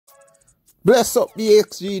Bless up the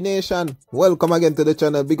XG Nation. Welcome again to the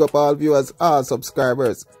channel. Big up all viewers, all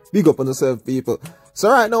subscribers. Big up on yourself, people. So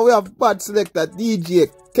right now we have bad selector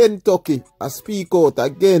DJ Kentucky a speak out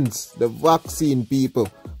against the vaccine people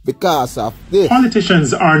because of this.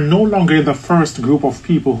 Politicians are no longer the first group of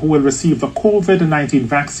people who will receive the COVID-19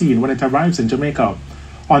 vaccine when it arrives in Jamaica.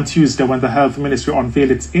 On Tuesday, when the Health Ministry unveiled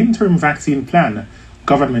its interim vaccine plan,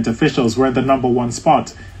 government officials were in the #1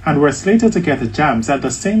 spot and were slated to get the jabs at the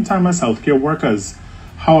same time as healthcare workers.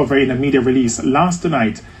 However, in a media release last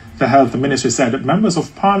night, the Health Ministry said members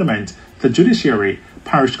of Parliament, the judiciary,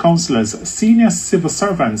 parish councillors, senior civil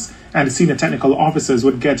servants, and senior technical officers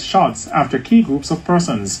would get shots after key groups of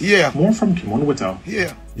persons. More from Kimon Witter.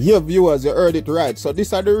 Yeah, viewers, you heard it right. So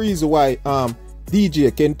this is the reason why DJ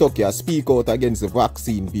Kentucky speak out against the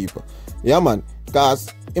vaccine people. Yeah, man.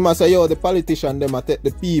 Because he must say, yo, the politician them a take the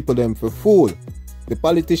people them for fool. The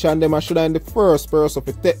politician them should have been the first person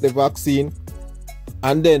to take the vaccine,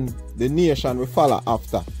 and then the nation will follow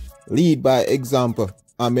after. Lead by example.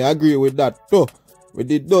 And I agree with that too. We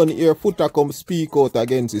did done here footer come speak out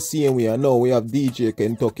against the same way, and now we have DJ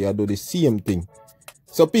Kentucky do the same thing.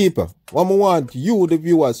 So people, what I want you the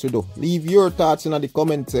viewers to do, leave your thoughts in the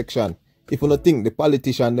comment section. If you don't think the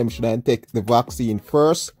politician them should have take the vaccine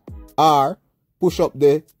first, or push up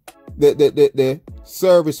the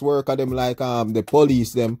service worker them like the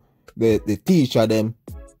police them, the teacher them,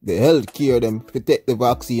 the healthcare them to take the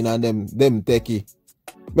vaccine and them take it.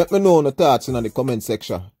 Let me know the thoughts in the comment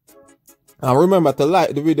section. And remember to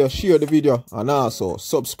like the video, share the video, and also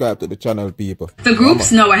subscribe to the channel, people. The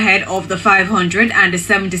groups now ahead of the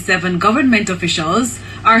 577 government officials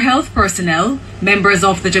are health personnel, members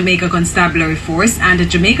of the Jamaica Constabulary Force and the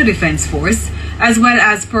Jamaica Defence Force, as well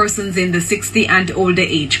as persons in the 60 and older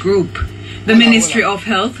age group. The Ministry of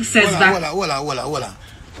Health says that... Hold on, I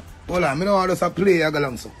don't want to play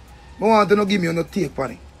along so. I want to give me no take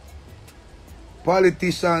on it.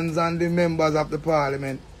 Politicians and the members of the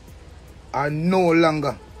parliament are no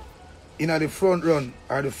longer in the front run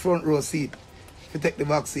or the front row seat to take the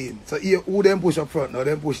vaccine. So here, who them push up front now?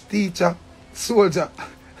 Them push teacher, soldier,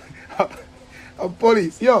 and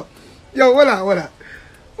police. Yo, hold on.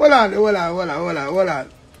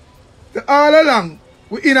 All along,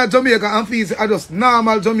 we in a Jamaica and fees are just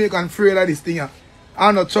normal Jamaican afraid of this thing here.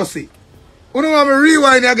 I don't trust it. You don't want me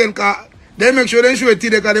rewind again, because they make sure they show it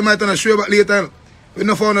today, because they might not show it back later. We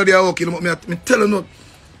don't find out they are okay. Me tell you no.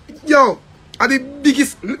 Yo, are the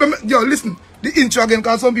biggest. Yo, listen, the intro again,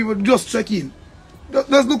 because some people just check in.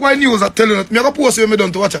 Just look why news are telling it. I'm going to post it when I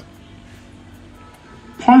done to watch it.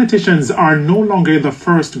 Politicians are no longer the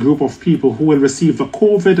first group of people who will receive the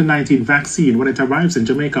COVID-19 vaccine when it arrives in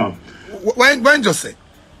Jamaica. Why just say?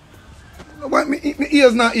 Why, my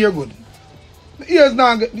ears not hear good. My ears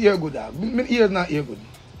not hear good, dog. My ears not hear good.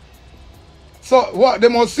 So, what? They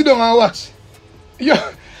must sit down and watch. Yo,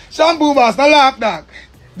 shampoo boss, not laugh, dog.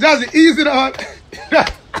 Jazzy, easy down.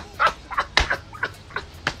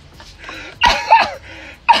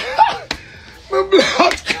 My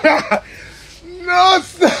blood clot. No,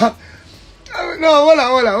 sir. No,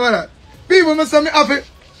 hold on. People must say me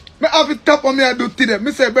have to tap on me and do today.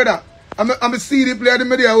 Me say, brother, I'm a CD player, the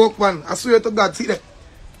media work man. I swear to God, see that.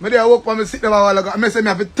 Media work man, I sit there a while ago. I say, me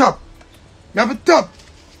have to tap. Me have to tap.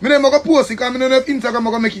 Me never go post it, because I don't have Instagram, I'm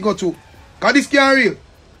going to make it go through. Because this can't real.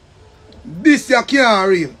 This can't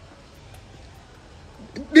real.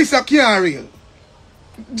 This can't real.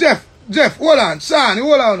 Jeff, hold on. Sean,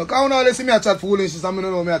 hold on. Because I don't know see me a chat foolishness, and I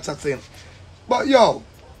don't know me a chat saying. But yo.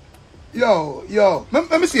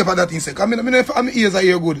 Let me see about that thing, sir. Because my ears are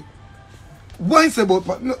here good. What is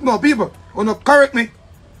about... No, people. Oh, no, correct me if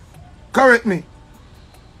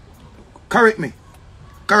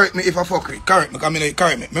I fuck it. Correct me.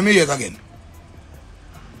 Correct me. Let me hear it again.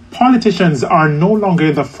 Politicians are no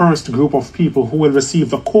longer the first group of people who will receive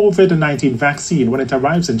the COVID-19 vaccine when it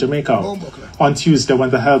arrives in Jamaica. On Tuesday, when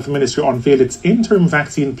the Health Ministry unveiled its interim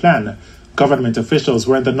vaccine plan, government officials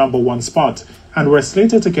were in the #1 spot and were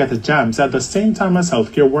slated to get the jabs at the same time as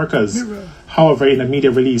healthcare workers. However, in a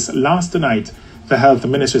media release last night, the Health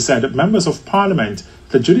Ministry said members of Parliament,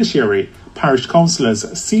 the judiciary, parish councillors,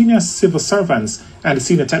 senior civil servants, and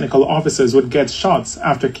senior technical officers would get shots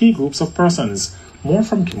after key groups of persons. More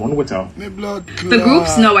from Kimon Witter. The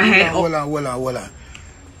groups now ahead of... Hold on.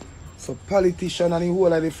 So politicians and the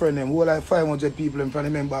whole of the friend them, whole of 500 people in front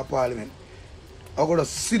of the member of parliament, are going to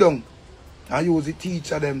sit down and use the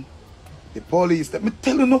teacher them, the police them. Me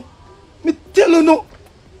tell you no.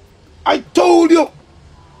 I told you.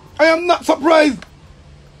 I am not surprised.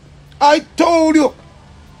 I told you.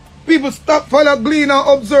 People stop, follow, glean and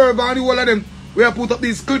observe and the whole of them. We have put up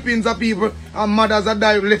these clippings of people and mothers that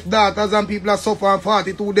die, left daughters and people that suffer and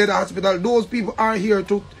 42 dead at hospital. Those people are here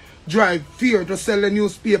to drive fear, to sell the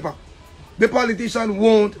newspaper. The politician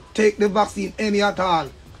won't take the vaccine any at all.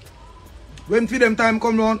 When for them time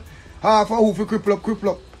come round, half a who for cripple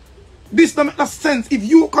up. This don't make no sense. If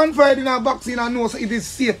you confide in a vaccine and know so it is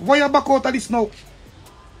safe, why you back out of this now?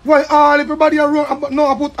 Why all everybody around? No,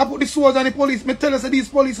 I put the soldiers and the police. Me tell us that these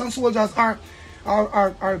police and soldiers are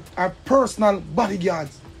personal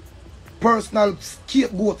bodyguards, personal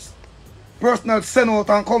scapegoats, personal send out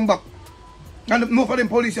and come back. And enough of them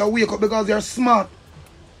police are wake up because they are smart.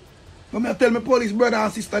 When I tell my police brother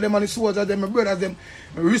and sister them and the soldiers them, my brothers them,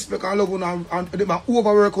 respect and love them and them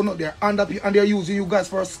overwork on there and they're using you guys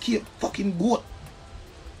for a scape fucking goat.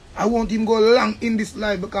 I won't even go long in this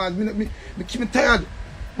life because me tired.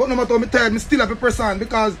 But no matter how me tired, me still have a press on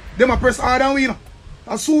because them a press harder than we know.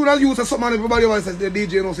 As soon as you say something, everybody always says the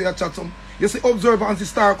DJ, you know, say you chat something. You see Observer and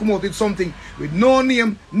Star come out with something with no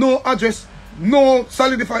name, no address, no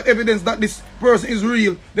solidified evidence that this person is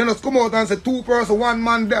real. Then just come out and say 2 person, 1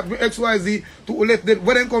 man, that XYZ to left them.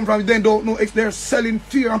 Where they come from, they don't know. They're selling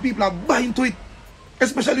fear and people are buying to it.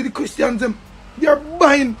 Especially the Christians, them. They are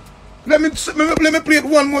buying. Let me play it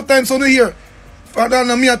one more time so you hear. Father,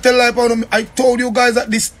 me I tell like I told you guys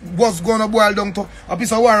that this was gonna boil down to a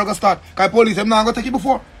piece of war gonna start. Cause police them not gonna take it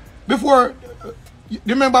before. You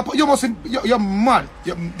remember you must you're mad.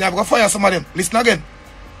 They're gonna fire some of them. Listen again.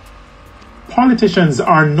 Politicians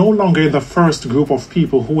are no longer the first group of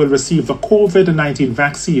people who will receive the COVID-19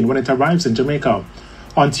 vaccine when it arrives in Jamaica.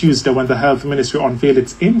 On Tuesday, when the Health Ministry unveiled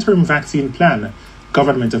its interim vaccine plan,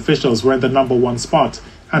 government officials were in the #1 spot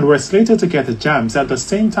and were slated to get jabs at the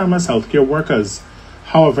same time as healthcare workers.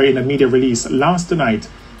 However, in a media release last night,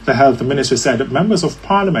 the Health Ministry said members of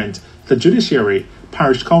Parliament, the judiciary,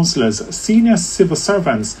 parish councillors, senior civil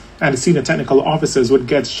servants, and senior technical officers would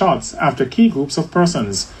get shots after key groups of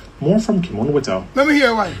persons. More from Kimon Witter. Let me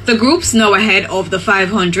hear why. The groups now ahead of the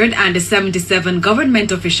 577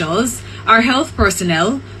 government officials are health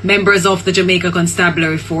personnel, members of the Jamaica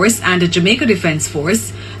Constabulary Force and the Jamaica Defence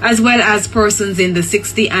Force, as well as persons in the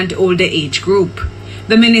 60 and older age group.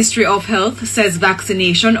 The Ministry of Health says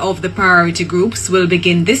vaccination of the priority groups will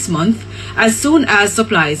begin this month as soon as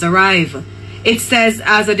supplies arrive. It says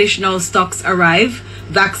as additional stocks arrive,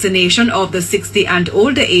 vaccination of the 60 and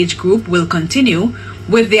older age group will continue,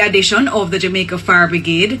 with the addition of the Jamaica Fire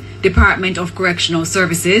Brigade, Department of Correctional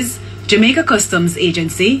Services, Jamaica Customs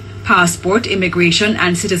Agency, Passport, Immigration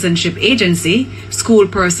and Citizenship Agency, school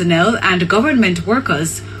personnel and government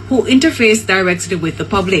workers who interface directly with the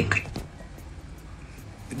public.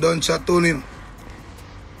 Don't chat on him.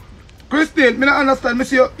 Christine, I don't understand. Me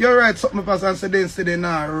see you're right, something pass and say they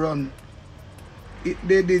not run.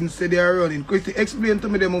 They didn't say they are running. Christine, explain to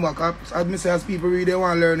me the moment, as people read, they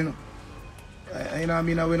want to learn, you know. You know what I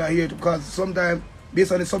mean? We're not here to, because sometimes,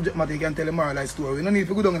 based on the subject matter, you can tell a moralized story. We don't need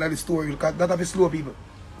to go down into the story because that have slow people.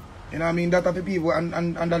 You know what I mean? That have people,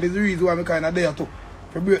 and that is the reason why I'm kind of there too.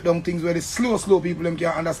 To break down things where the slow people them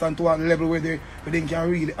can understand to one level where they can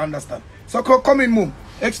really understand. So come in, Mum.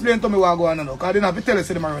 Explain to me what going on now. Because they don't have to tell us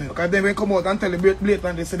they are running. Because then when they come out and tell the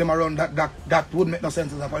blatant they say they are running, that would make no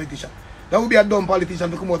sense as a politician. That would be a dumb politician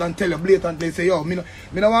to come out and tell you blatantly, say, yo, me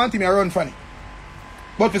no want him to run funny.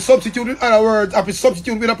 But to substitute with other words, or to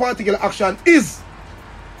substitute with a particular action is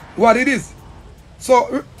what it is.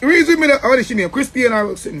 So, reason me, what is she name? Christian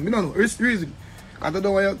or something? I don't know. Reason. I don't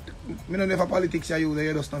know why I don't know if a politics you use,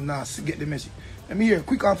 you just not get the message. Let me hear,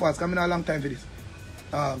 quick and fast, because I have a long time for this.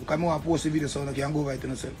 Because I want to post the video so I can go right to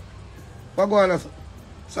myself. What go on,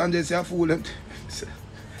 Sanjay say a fool them.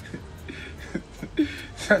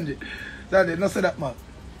 Sanjay, don't say that, man.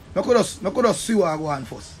 I could just see what I go on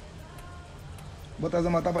first. But as a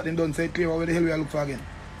matter of fact, they don't say clear where the hell we are looking for again.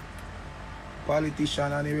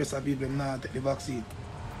 Politicians and the rest of people not take the vaccine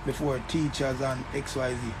before teachers and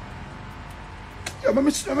XYZ. Yeah, I'm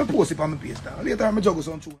going to post it on my page now. Later I'm going to juggle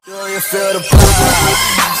some too.